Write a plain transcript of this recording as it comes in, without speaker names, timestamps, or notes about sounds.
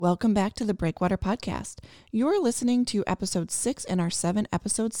Welcome back to the Breakwater Podcast. You're listening to episode 6 in our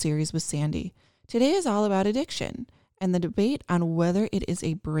 7-episode series with Sandy. Today is all about addiction and the debate on whether it is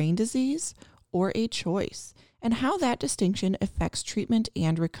a brain disease or a choice, and how that distinction affects treatment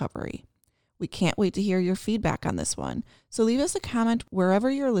and recovery. We can't wait to hear your feedback on this one, so leave us a comment wherever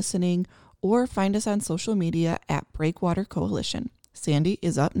you're listening or find us on social media at Breakwater Coalition. Sandy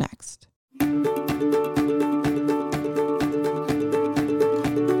is up next.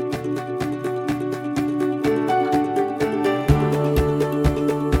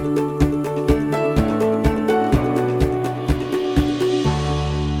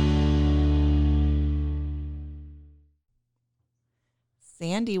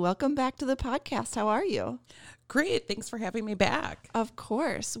 Sandy, welcome back to the podcast. How are you? Great. Thanks for having me back. Of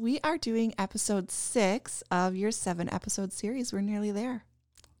course. We are doing episode 6 of your 7-episode series. We're nearly there.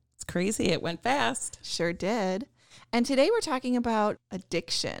 It's crazy. It went fast. Sure did. And today we're talking about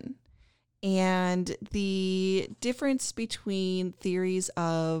addiction and the difference between theories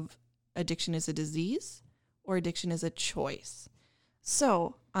of addiction as a disease or addiction as a choice.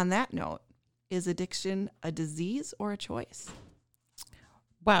 So, on that note, is addiction a disease or a choice?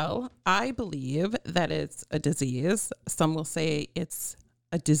 Well, I believe that it's a disease. Some will say it's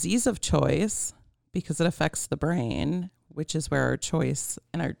a disease of choice because it affects the brain, which is where our choice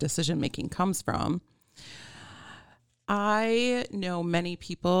and our decision making comes from. I know many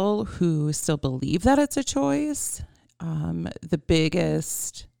people who still believe that it's a choice. The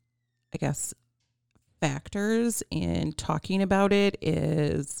biggest, factors in talking about it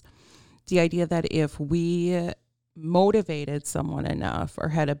is the idea that if we motivated someone enough or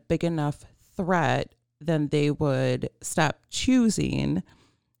had a big enough threat, then they would stop choosing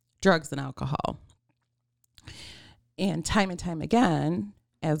drugs and alcohol. And time again,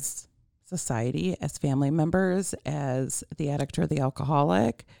 as society, as family members, as the addict or the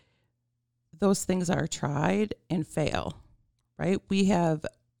alcoholic, those things are tried and fail, right? We have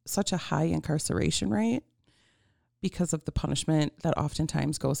such a high incarceration rate because of the punishment that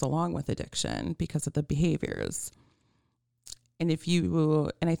oftentimes goes along with addiction because of the behaviors. And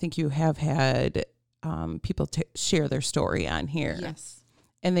I think you have had people share their story on here. Yes.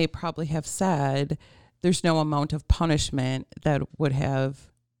 And they probably have said, there's no amount of punishment that would have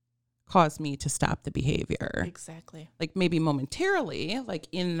caused me to stop the behavior. Exactly. Like maybe momentarily, like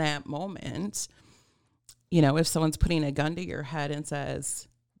in that moment, if someone's putting a gun to your head and says,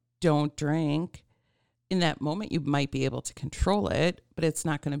 don't drink, in that moment, you might be able to control it, but it's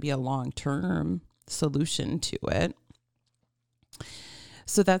not going to be a long-term solution to it.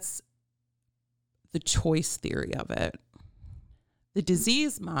 So that's the choice theory of it. The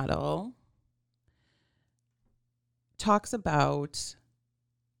disease model talks about,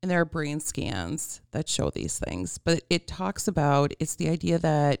 and there are brain scans that show these things, but it talks about, it's the idea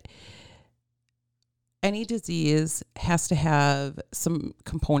that any disease has to have some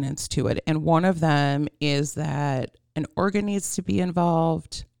components to it. And one of them is that an organ needs to be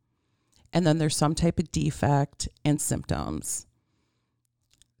involved, and then there's some type of defect and symptoms.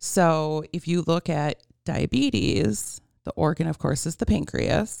 So if you look at diabetes, the organ, of course, is the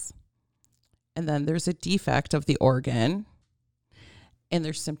pancreas. And then there's a defect of the organ. And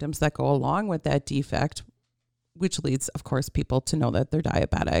there's symptoms that go along with that defect, which leads, of course, people to know that they're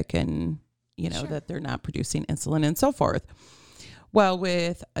diabetic and, Sure. that they're not producing insulin and so forth. Well,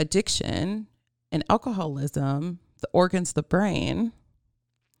 with addiction and alcoholism, the organ's the brain.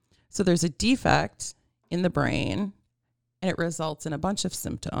 So there's a defect in the brain, and it results in a bunch of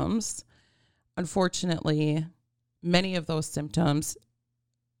symptoms. Unfortunately, many of those symptoms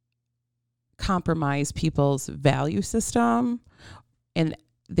compromise people's value system, and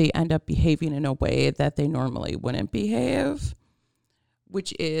they end up behaving in a way that they normally wouldn't behave,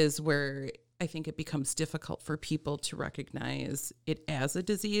 which is where I think it becomes difficult for people to recognize it as a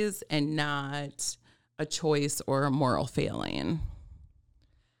disease and not a choice or a moral failing.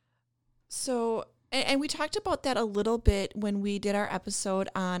 So, and we talked about that a little bit when we did our episode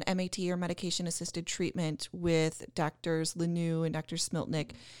on MAT or medication-assisted treatment with Drs. Lanu and Dr.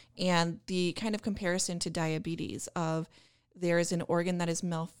 Smiltnick, and the kind of comparison to diabetes of there is an organ that is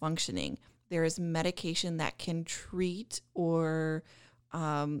malfunctioning. There is medication that can treat or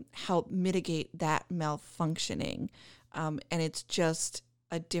help mitigate that malfunctioning. And it's just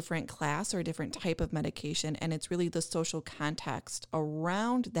a different class or a different type of medication. And it's really the social context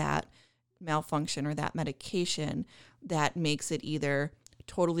around that malfunction or that medication that makes it either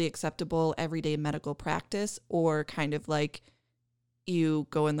totally acceptable everyday medical practice or kind of like you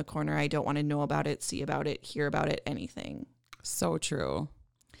go in the corner, I don't want to know about it, see about it, hear about it, anything. So true.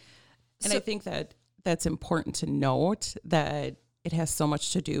 And I think that that's important to note, that it has so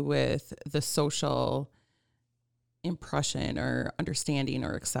much to do with the social impression or understanding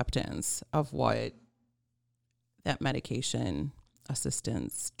or acceptance of what that medication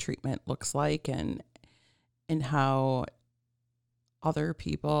assistance treatment looks like, and how other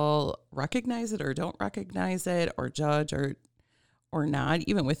people recognize it or don't recognize it or judge or not,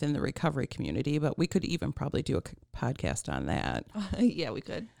 even within the recovery community. But we could even probably do a podcast on that. Yeah, we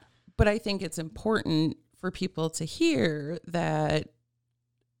could. But I think it's important for people to hear that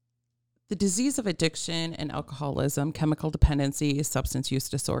the disease of addiction and alcoholism, chemical dependency, substance use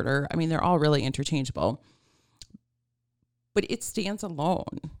disorder, I mean, they're all really interchangeable. But it stands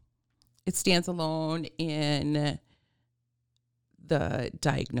alone. It stands alone in the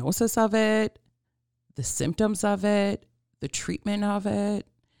diagnosis of it, the symptoms of it, the treatment of it.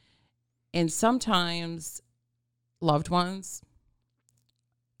 And sometimes loved ones,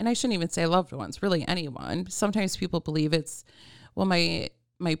 and I shouldn't even say loved ones, really anyone. Sometimes people believe it's, well, my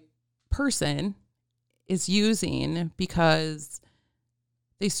person is using because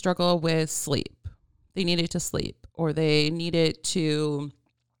they struggle with sleep. They need it to sleep, or they need it to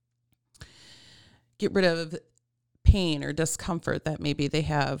get rid of pain or discomfort that maybe they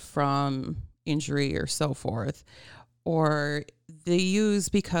have from injury or so forth. Or they use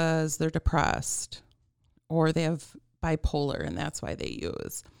because they're depressed, or they have bipolar and that's why they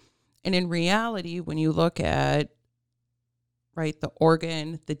use. And in reality, when you look at, right, the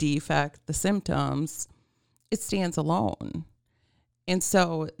organ, the defect, the symptoms, it stands alone. And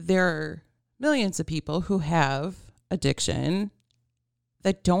so there are millions of people who have addiction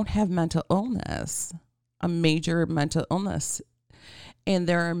that don't have mental illness, a major mental illness. And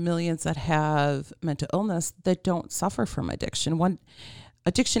there are millions that have mental illness that don't suffer from addiction.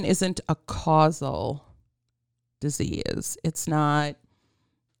 Addiction isn't a causal disease. It's not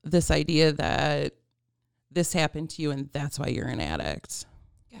this idea that this happened to you and that's why you're an addict.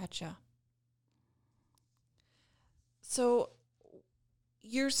 Gotcha. So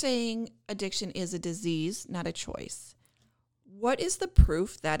you're saying addiction is a disease, not a choice. What is the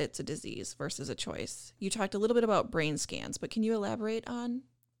proof that it's a disease versus a choice? You talked a little bit about brain scans, but can you elaborate on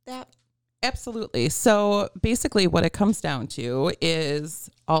that? Absolutely. So basically what it comes down to is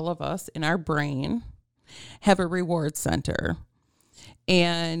all of us in our brain have a reward center.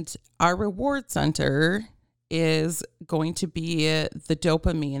 And our reward center is going to be the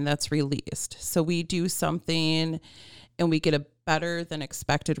dopamine that's released. So we do something and we get a better than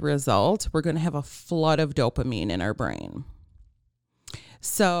expected result, we're going to have a flood of dopamine in our brain.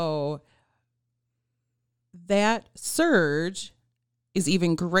 So that surge is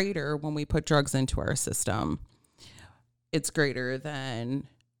even greater when we put drugs into our system. It's greater than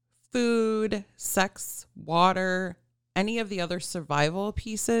food, sex, water, any of the other survival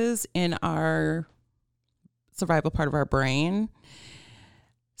pieces in our survival part of our brain.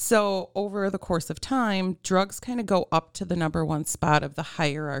 So over the course of time, drugs kind of go up to the number one spot of the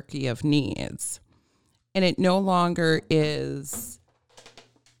hierarchy of needs. And it no longer is,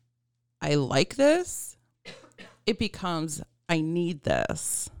 I like this. It becomes, I need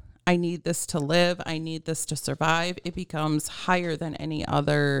this. I need this to live. I need this to survive. It becomes higher than any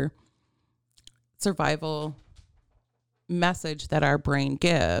other survival message that our brain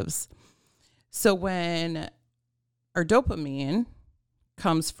gives. So when our dopamine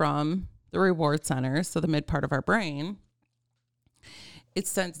comes from the reward center, so the mid part of our brain, it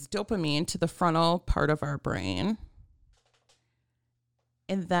sends dopamine to the frontal part of our brain.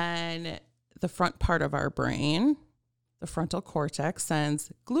 And then the front part of our brain, the frontal cortex,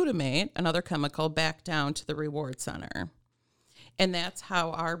 sends glutamate, another chemical, back down to the reward center. And that's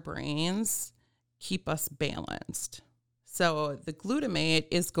how our brains keep us balanced. So the glutamate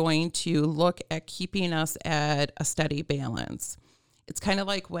is going to look at keeping us at a steady balance. It's kind of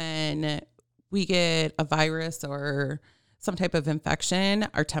like when we get a virus or some type of infection,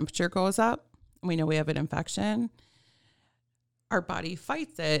 our temperature goes up and we know we have an infection. Our body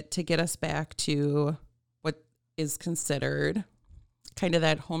fights it to get us back to what is considered kind of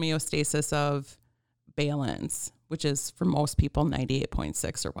that homeostasis of balance, which is for most people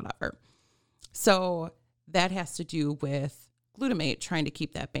 98.6 or whatever. So that has to do with glutamate trying to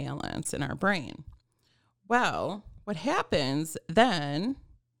keep that balance in our brain. Well, what happens then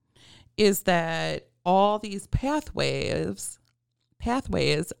is that all these pathways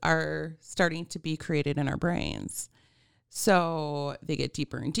are starting to be created in our brains. So they get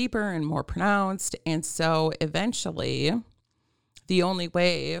deeper and deeper and more pronounced. And so eventually, the only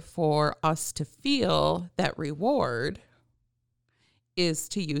way for us to feel that reward is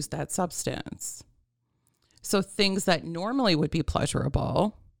to use that substance. So things that normally would be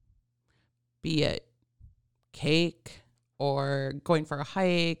pleasurable, be it cake or going for a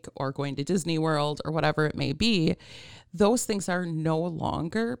hike or going to Disney World or whatever it may be, those things are no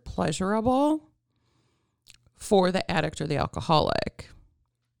longer pleasurable for the addict or the alcoholic.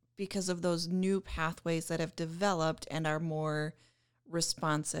 Because of those new pathways that have developed and are more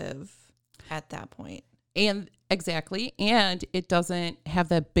responsive at that point. And exactly. And it doesn't have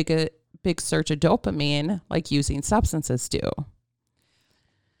that big surge of dopamine like using substances do.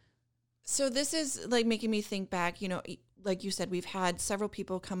 So this is like making me think back, you know, like you said, we've had several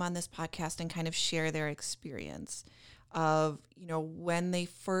people come on this podcast and kind of share their experience of, you know, when they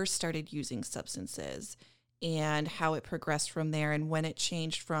first started using substances and how it progressed from there, and when it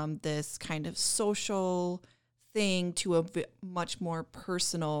changed from this kind of social thing to a much more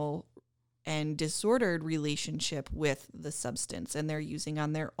personal and disordered relationship with the substance, and they're using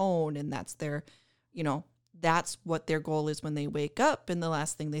on their own, and that's their, you know, that's what their goal is when they wake up, and the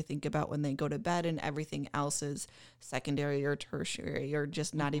last thing they think about when they go to bed, and everything else is secondary or tertiary or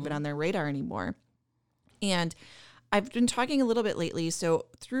just not even on their radar anymore. And I've been talking a little bit lately. So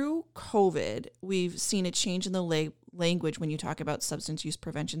through COVID, we've seen a change in the language when you talk about substance use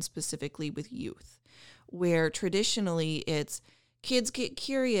prevention, specifically with youth, where traditionally it's kids get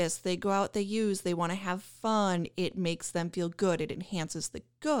curious, they go out, they use, they want to have fun, it makes them feel good, it enhances the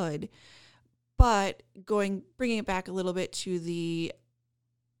good. But bringing it back a little bit to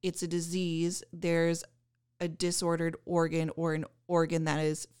it's a disease, there's a disordered organ or an organ that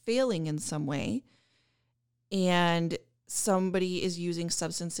is failing in some way, and somebody is using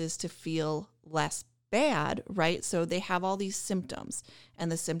substances to feel less bad, right? So they have all these symptoms,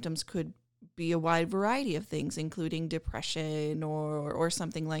 and the symptoms could be a wide variety of things, including depression or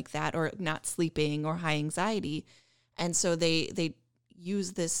something like that, or not sleeping or high anxiety. And so they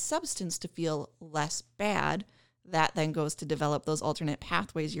use this substance to feel less bad. That then goes to develop those alternate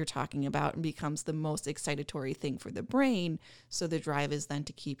pathways you're talking about and becomes the most excitatory thing for the brain. So the drive is then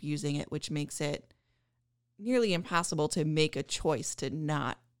to keep using it, which makes it nearly impossible to make a choice to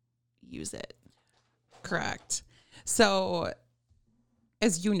not use it. Correct. So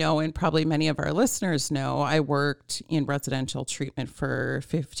as you know, and probably many of our listeners know, I worked in residential treatment for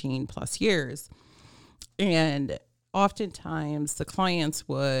 15 plus years. And oftentimes the clients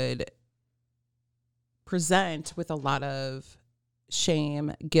would present with a lot of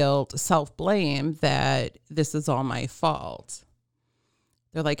shame, guilt, self-blame that this is all my fault.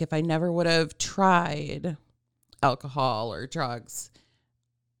 They're like, if I never would have tried alcohol or drugs,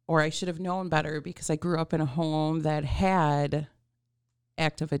 or I should have known better because I grew up in a home that had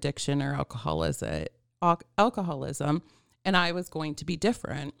active addiction or alcoholism, and I was going to be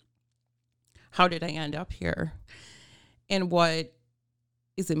different. How did I end up here? And what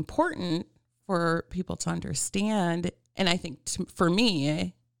is important for people to understand, and I think for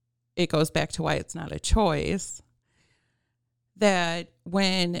me, it goes back to why it's not a choice, that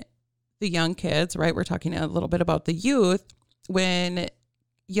when the young kids, right, we're talking a little bit about the youth, when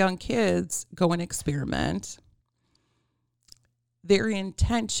young kids go and experiment, their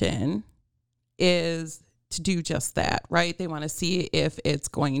intention is to do just that, right? They want to see if it's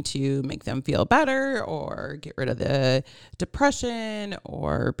going to make them feel better or get rid of the depression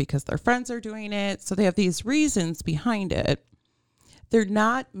or because their friends are doing it. So they have these reasons behind it. They're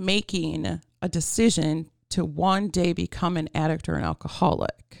not making a decision to one day become an addict or an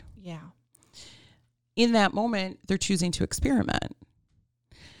alcoholic. Yeah. In that moment, they're choosing to experiment.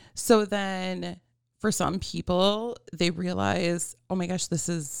 So then for some people, they realize, oh my gosh, this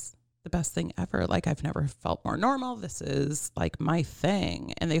is the best thing ever. Like, I've never felt more normal. This is like my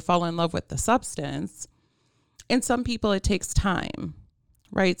thing. And they fall in love with the substance. And some people, it takes time,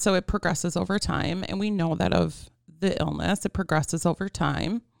 right? So it progresses over time. And we know that of the illness, it progresses over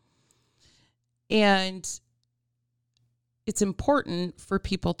time. And it's important for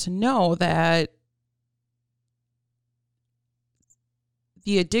people to know that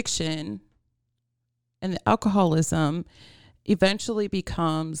the addiction and the alcoholism eventually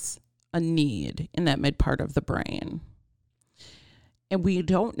becomes a need in that mid part of the brain. And we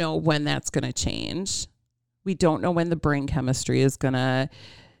don't know when that's going to change. We don't know when the brain chemistry is going to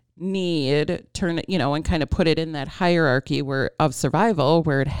turn it, and kind of put it in that hierarchy of survival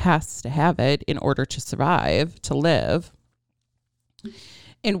where it has to have it in order to survive, to live.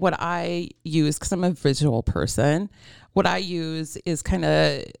 And what I use, because I'm a visual person, what I use is kind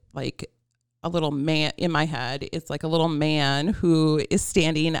of like a little man in my head. It's like a little man who is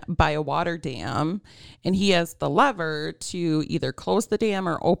standing by a water dam, and he has the lever to either close the dam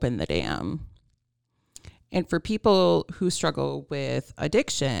or open the dam. And for people who struggle with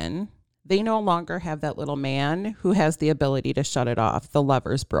addiction, they no longer have that little man who has the ability to shut it off. The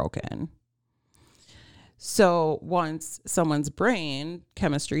lever's broken. So once someone's brain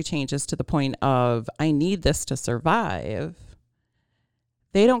chemistry changes to the point of, I need this to survive,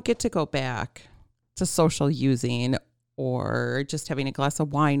 they don't get to go back to social using or just having a glass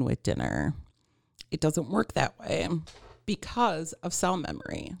of wine with dinner. It doesn't work that way because of cell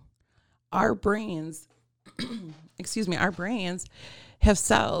memory. Our brains, our brains have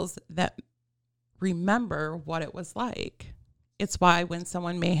cells that remember what it was like. It's why when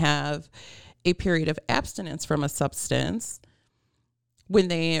someone may have a period of abstinence from a substance, when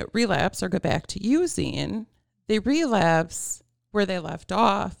they relapse or go back to using, they relapse where they left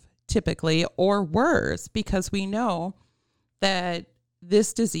off typically, or worse, because we know that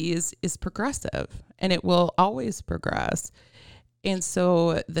this disease is progressive and it will always progress. And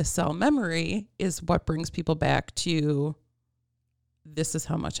so the cell memory is what brings people back to, this is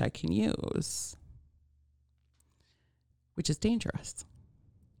how much I can use, which is dangerous.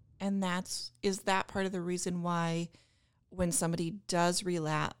 And is that part of the reason why when somebody does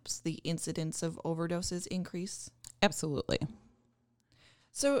relapse, the incidence of overdoses increase? Absolutely.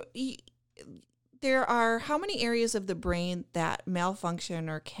 So there are how many areas of the brain that malfunction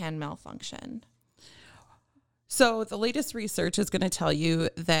or can malfunction? So the latest research is going to tell you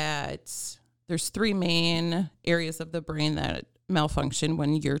that there's 3 main areas of the brain that malfunction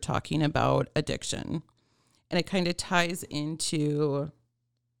when you're talking about addiction. And it kind of ties into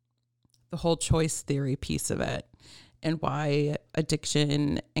the whole choice theory piece of it and why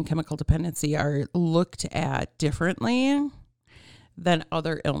addiction and chemical dependency are looked at differently than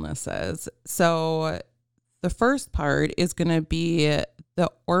other illnesses. So the first part is going to be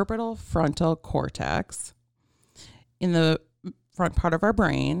the orbital frontal cortex in the front part of our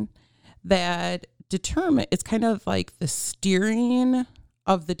brain that it's kind of like the steering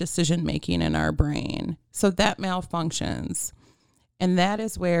of the decision making in our brain. So that malfunctions. And that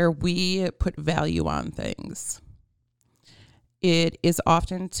is where we put value on things. It is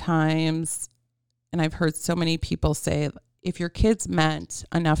oftentimes, and I've heard so many people say, if your kids meant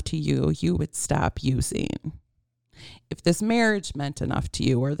enough to you, you would stop using. If this marriage meant enough to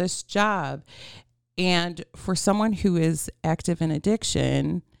you, or this job. And for someone who is active in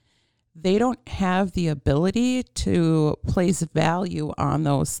addiction, they don't have the ability to place value on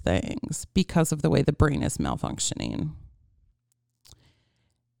those things because of the way the brain is malfunctioning.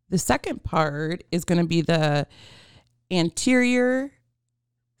 The second part is going to be the anterior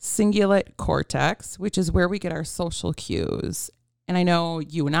cingulate cortex, which is where we get our social cues. And I know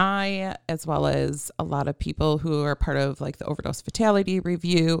you and I, as well as a lot of people who are part of like the overdose fatality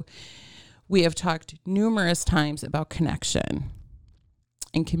review, we have talked numerous times about connection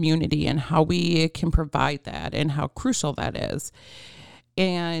and community and how we can provide that and how crucial that is.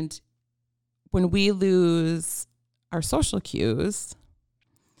 And when we lose our social cues,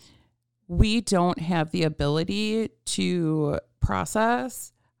 we don't have the ability to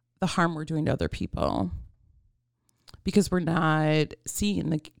process the harm we're doing to other people because we're not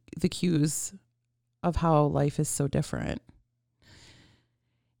seeing the cues of how life is so different.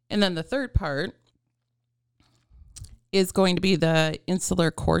 And then the third part is going to be the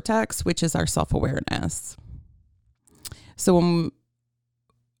insular cortex, which is our self-awareness. So when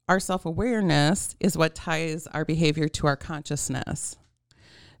our self-awareness is what ties our behavior to our consciousness.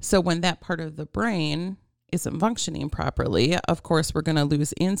 So when that part of the brain isn't functioning properly, of course, we're going to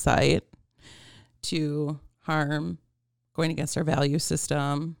lose insight to harm, going against our value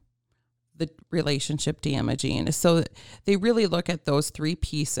system, the relationship damaging. So they really look at those 3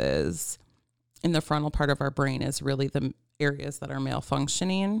 pieces in the frontal part of our brain as really the areas that are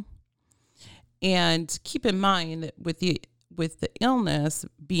malfunctioning. And keep in mind that with the illness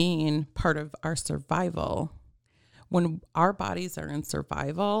being part of our survival, when our bodies are in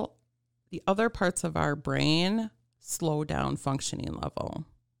survival, the other parts of our brain slow down functioning level.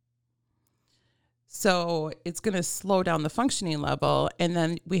 So it's going to slow down the functioning level. And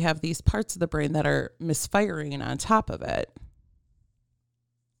then we have these parts of the brain that are misfiring on top of it.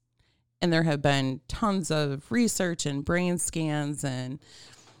 And there have been tons of research and brain scans and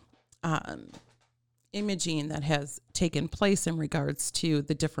imaging that has taken place in regards to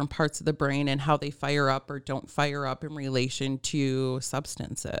the different parts of the brain and how they fire up or don't fire up in relation to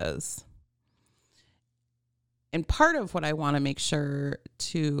substances. And part of what I want to make sure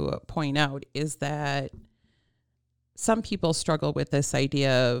to point out is that some people struggle with this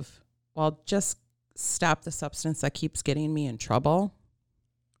idea of, well, just stop the substance that keeps getting me in trouble.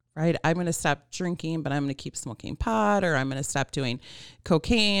 Right? I'm going to stop drinking, but I'm going to keep smoking pot, or I'm going to stop doing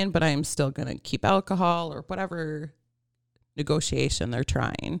cocaine, but I'm still going to keep alcohol, or whatever negotiation they're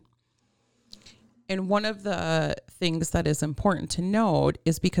trying. And one of the things that is important to note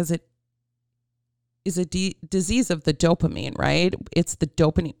is because is a disease of the dopamine, right? It's the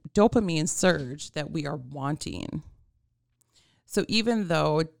dopamine surge that we are wanting. So even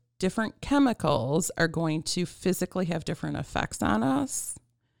though different chemicals are going to physically have different effects on us,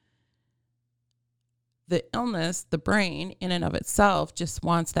 the illness, the brain in and of itself just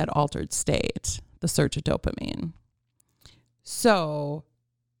wants that altered state, the surge of dopamine. So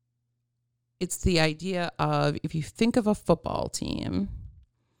it's the idea of, if you think of a football team,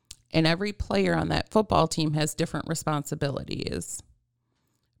 and every player on that football team has different responsibilities,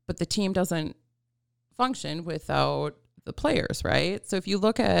 but the team doesn't function without the players, right? So if you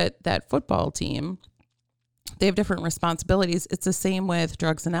look at that football team, they have different responsibilities. It's the same with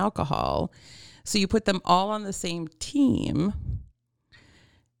drugs and alcohol. So you put them all on the same team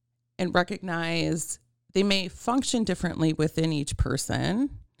and recognize they may function differently within each person,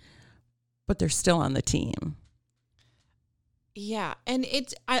 but they're still on the team. Yeah. And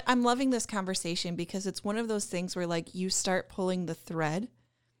I'm loving this conversation because it's one of those things where like you start pulling the thread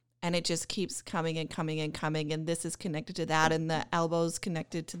and it just keeps coming and coming and coming. And this is connected to that. And the elbow's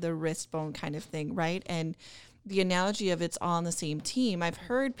connected to the wrist bone kind of thing. Right. And the analogy of it's all on the same team. I've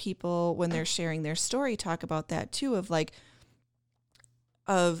heard people when they're sharing their story talk about that too, of like,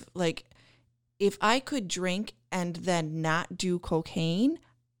 if I could drink and then not do cocaine,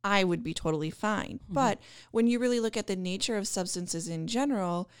 I would be totally fine. Mm-hmm. But when you really look at the nature of substances in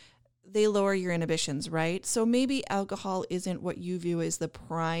general, they lower your inhibitions, right? So maybe alcohol isn't what you view as the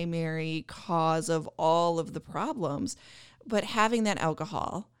primary cause of all of the problems, but having that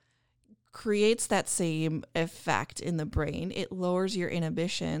alcohol creates that same effect in the brain. It lowers your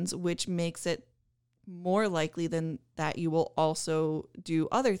inhibitions, which makes it more likely than that you will also do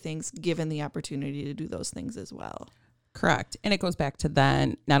other things given the opportunity to do those things as well. Correct. And it goes back to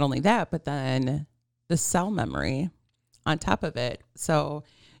then, not only that, but then the cell memory on top of it. So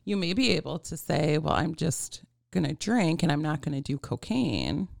you may be able to say, well, I'm just going to drink and I'm not going to do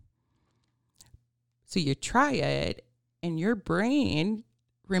cocaine. So you try it and your brain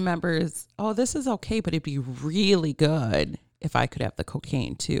remembers, oh, this is okay, but it'd be really good if I could have the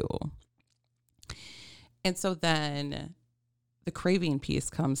cocaine too. And so then the craving piece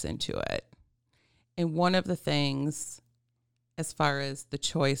comes into it. And one of the things, as far as the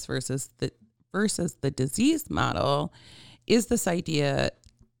choice versus the disease model, is this idea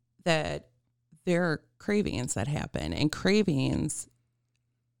that there are cravings that happen, and cravings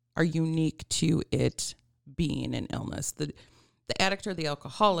are unique to it being an illness. The addict or the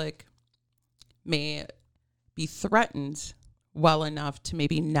alcoholic may be threatened well enough to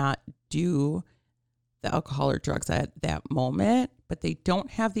maybe not do the alcohol or drugs at that moment, but they don't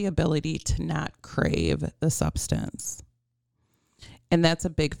have the ability to not crave the substance. And that's a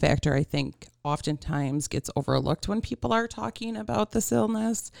big factor, I think, oftentimes gets overlooked when people are talking about this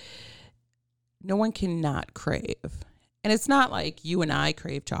illness. No one can not crave. And it's not like you and I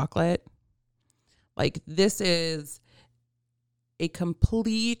crave chocolate. Like, this is a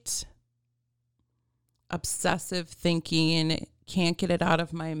complete obsessive thinking, can't get it out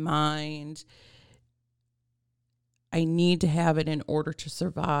of my mind, I need to have it in order to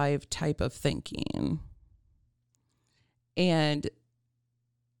survive type of thinking. And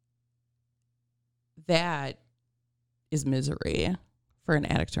that is misery for an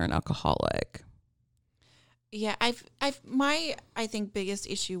addict or an alcoholic. Yeah, I think biggest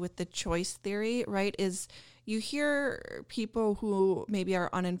issue with the choice theory, right, is you hear people who maybe are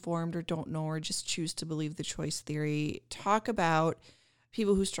uninformed or don't know or just choose to believe the choice theory talk about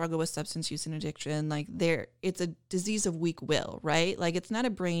people who struggle with substance use and addiction, like it's a disease of weak will, right? Like, it's not a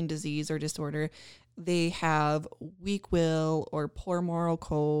brain disease or disorder. They have weak will or poor moral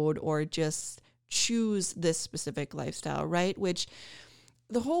code or just choose this specific lifestyle, right? Which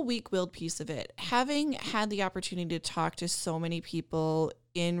the whole weak-willed piece of it, having had the opportunity to talk to so many people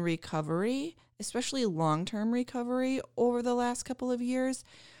in recovery, especially long-term recovery over the last couple of years,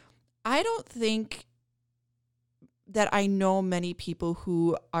 I don't think that I know many people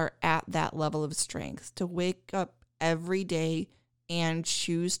who are at that level of strength to wake up every day and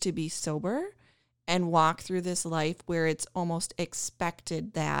choose to be sober and walk through this life where it's almost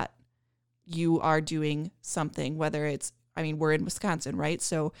expected that you are doing something, whether it's, I mean, we're in Wisconsin, right?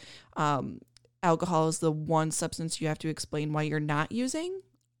 So alcohol is the one substance you have to explain why you're not using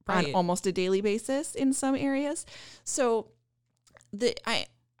on almost a daily basis in some areas. So I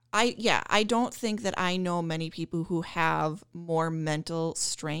don't think that I know many people who have more mental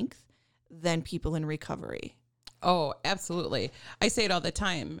strength than people in recovery. Oh, absolutely. I say it all the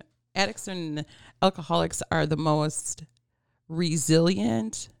time. Addicts and alcoholics are the most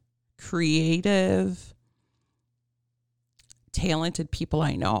resilient, creative, talented people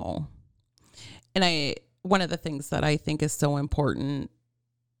I know. And one of the things that I think is so important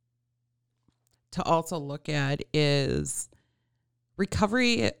to also look at is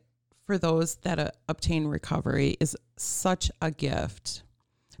recovery. For those that obtain recovery is such a gift.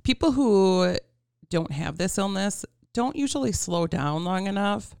 People who don't have this illness don't usually slow down long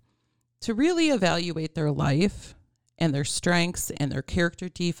enough to really evaluate their life and their strengths and their character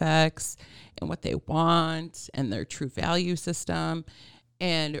defects and what they want and their true value system.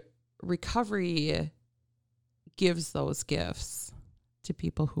 And recovery gives those gifts to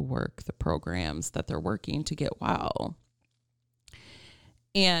people who work the programs that they're working to get well.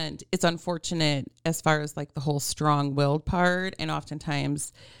 And it's unfortunate as far as like the whole strong-willed part. And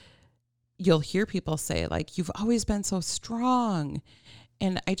oftentimes you'll hear people say like, you've always been so strong.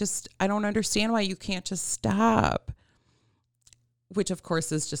 And I don't understand why you can't just stop, which of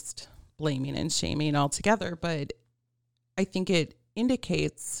course is just blaming and shaming altogether. But I think it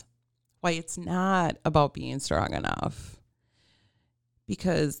indicates why it's not about being strong enough.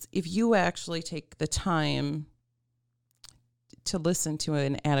 Because if you actually take the time to listen to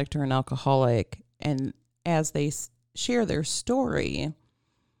an addict or an alcoholic, and as they share their story,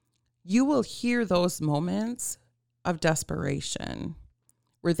 you will hear those moments of desperation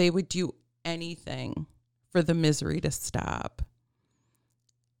where they would do anything for the misery to stop.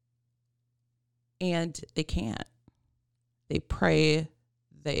 And they can't. They pray,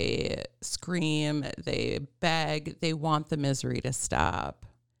 they scream, they beg, they want the misery to stop,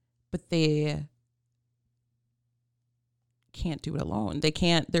 but they can't do it alone. They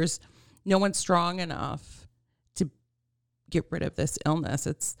can't, there's no one strong enough to get rid of this illness.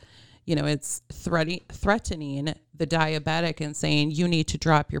 It's, it's threatening the diabetic and saying, you need to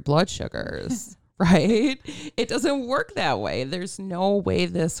drop your blood sugars, right? It doesn't work that way. There's no way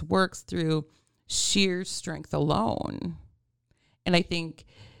this works through sheer strength alone. And I think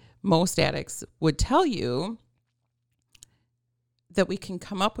most addicts would tell you that we can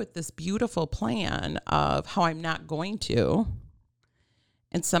come up with this beautiful plan of how I'm not going to,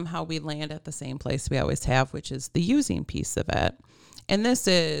 and somehow we land at the same place we always have, which is the using piece of it. And this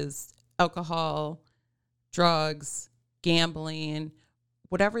is alcohol, drugs, gambling,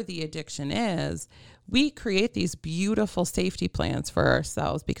 whatever the addiction is. We create these beautiful safety plans for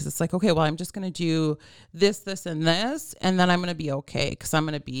ourselves because it's like, okay, well, I'm just going to do this, this, and this, and then I'm going to be okay because I'm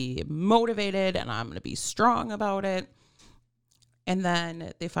going to be motivated and I'm going to be strong about it. And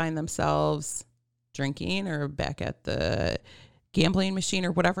then they find themselves drinking or back at the gambling machine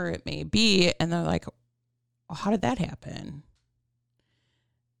or whatever it may be. And they're like, oh, how did that happen?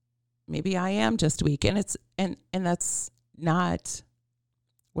 Maybe I am just weak. And and that's not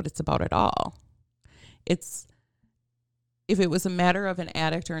what it's about at all. It's, if it was a matter of an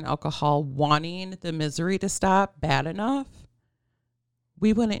addict or an alcohol wanting the misery to stop bad enough,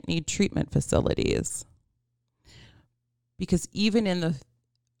 we wouldn't need treatment facilities. Because even in the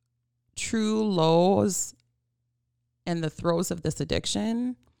true lows and the throes of this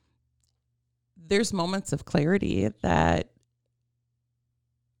addiction, there's moments of clarity that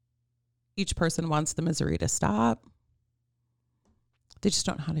each person wants the misery to stop. They just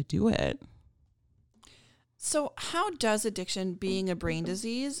don't know how to do it. So how does addiction being a brain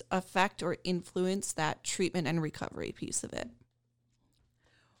disease affect or influence that treatment and recovery piece of it?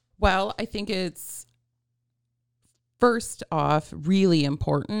 Well, I think it's first off really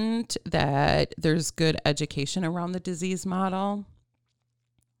important that there's good education around the disease model.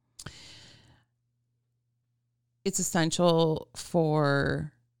 It's essential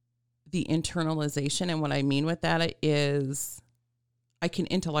for the internalization. And what I mean with that is I can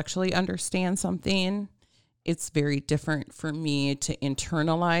intellectually understand something. It's very different for me to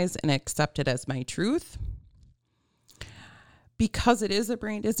internalize and accept it as my truth. Because it is a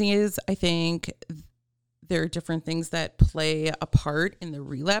brain disease, I think there are different things that play a part in the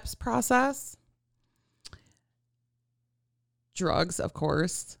relapse process. Drugs, of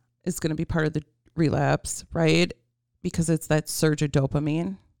course, is going to be part of the relapse, right? Because it's that surge of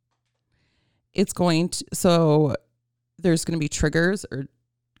dopamine. So there's going to be triggers or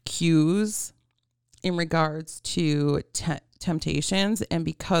cues in regards to temptations. And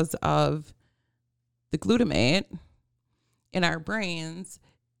because of the glutamate in our brains,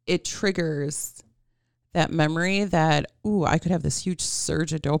 it triggers that memory that, ooh, I could have this huge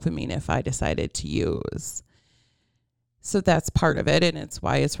surge of dopamine if I decided to use. So that's part of it. And it's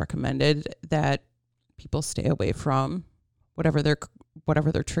why it's recommended that people stay away from whatever their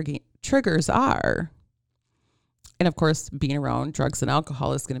triggers are. And of course, being around drugs and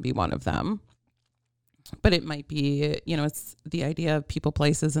alcohol is going to be one of them. But it might be, it's the idea of people,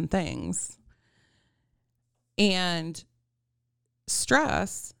 places, and things. And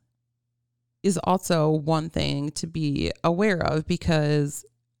stress is also one thing to be aware of, because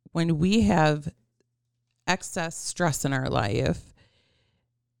when we have excess stress in our life,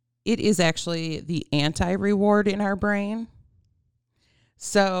 it is actually the anti-reward in our brain.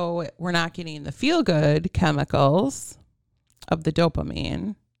 So we're not getting the feel-good chemicals of the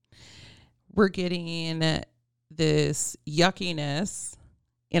dopamine. We're getting this yuckiness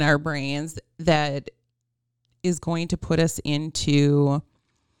in our brains that is going to put us into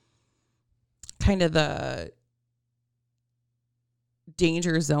kind of the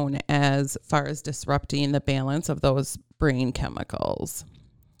danger zone as far as disrupting the balance of those brain chemicals.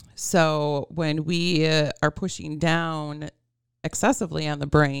 So when we are pushing down excessively on the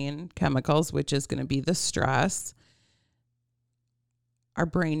brain chemicals, which is going to be the stress, our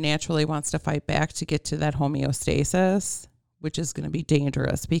brain naturally wants to fight back to get to that homeostasis, which is going to be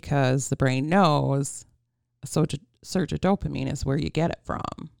dangerous because the brain knows a surge of dopamine is where you get it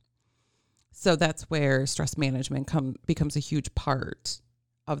from. So that's where stress management becomes a huge part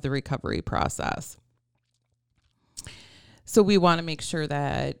of the recovery process. So we want to make sure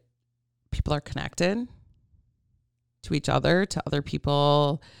that people are connected to each other, to other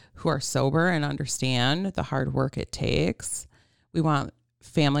people who are sober and understand the hard work it takes. We want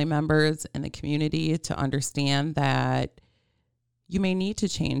family members in the community to understand that you may need to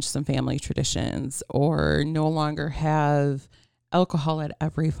change some family traditions or no longer have alcohol at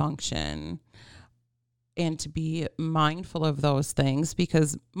every function, and to be mindful of those things,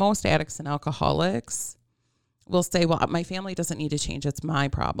 because most addicts and alcoholics will say, well, my family doesn't need to change. It's my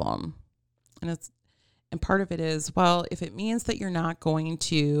problem. And part of it is, well, if it means that you're not going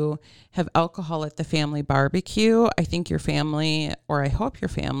to have alcohol at the family barbecue, I think your family, or I hope your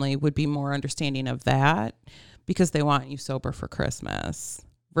family, would be more understanding of that because they want you sober for Christmas,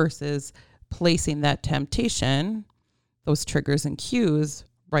 versus placing that temptation, those triggers and cues,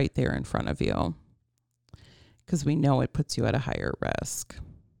 right there in front of you, because we know it puts you at a higher risk.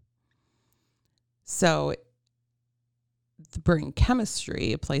 So the brain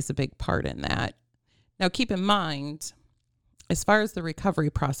chemistry plays a big part in that. Now, keep in mind, as far as the recovery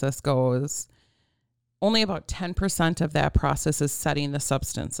process goes, only about 10% of that process is setting the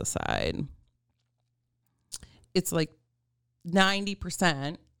substance aside. It's like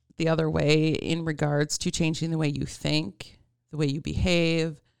 90% the other way in regards to changing the way you think, the way you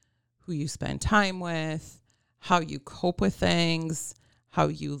behave, who you spend time with, how you cope with things, how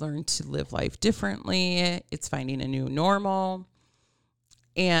you learn to live life differently. It's finding a new normal.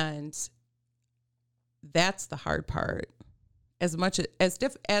 And that's the hard part. As much as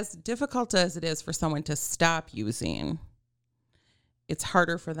difficult as it is for someone to stop using, it's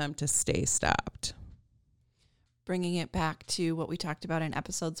harder for them to stay stopped. Bringing it back to what we talked about in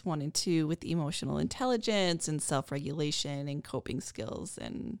episodes 1 and 2 with emotional intelligence and self-regulation and coping skills.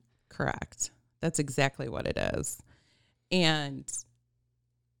 And correct. That's exactly what it is. And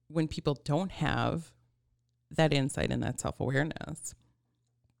when people don't have that insight and that self-awareness,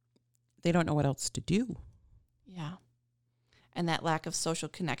 they don't know what else to do. Yeah. And that lack of social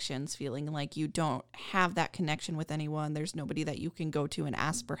connections, feeling like you don't have that connection with anyone. There's nobody that you can go to and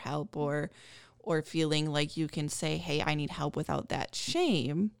ask for help, or feeling like you can say, hey, I need help, without that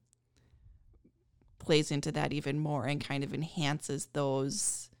shame, plays into that even more and kind of enhances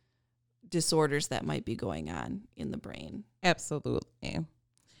those disorders that might be going on in the brain. Absolutely.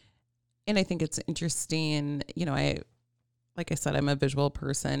 And I think it's interesting, like I said, I'm a visual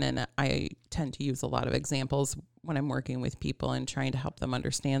person, and I tend to use a lot of examples when I'm working with people and trying to help them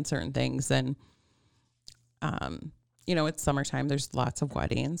understand certain things. And, it's summertime, there's lots of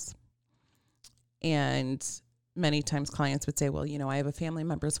weddings. And many times clients would say, well, I have a family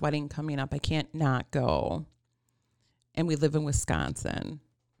member's wedding coming up. I can't not go. And we live in Wisconsin.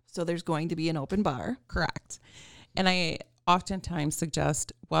 So there's going to be an open bar. Correct. And I oftentimes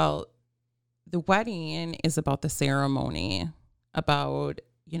suggest, well, the wedding is about the ceremony, about,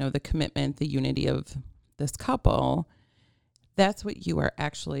 the commitment, the unity of this couple. That's what you are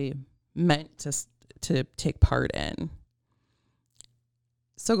actually meant to take part in.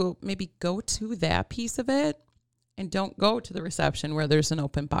 So maybe go to that piece of it and don't go to the reception where there's an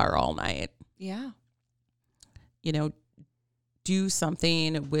open bar all night. Yeah. Do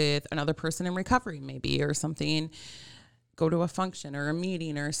something with another person in recovery maybe, or something. Go to a function or a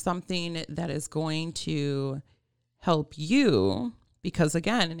meeting or something that is going to help you, because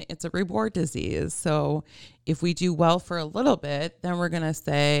again, it's a reward disease. So if we do well for a little bit, then we're going to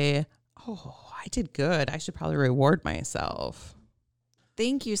say, oh, I did good. I should probably reward myself.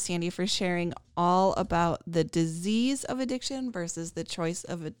 Thank you, Sandy, for sharing all about the disease of addiction versus the choice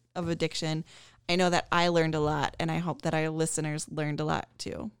of addiction. I know that I learned a lot, and I hope that our listeners learned a lot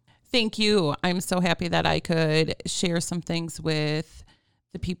too. Thank you. I'm so happy that I could share some things with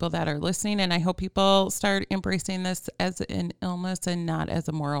the people that are listening, and I hope people start embracing this as an illness and not as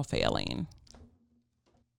a moral failing.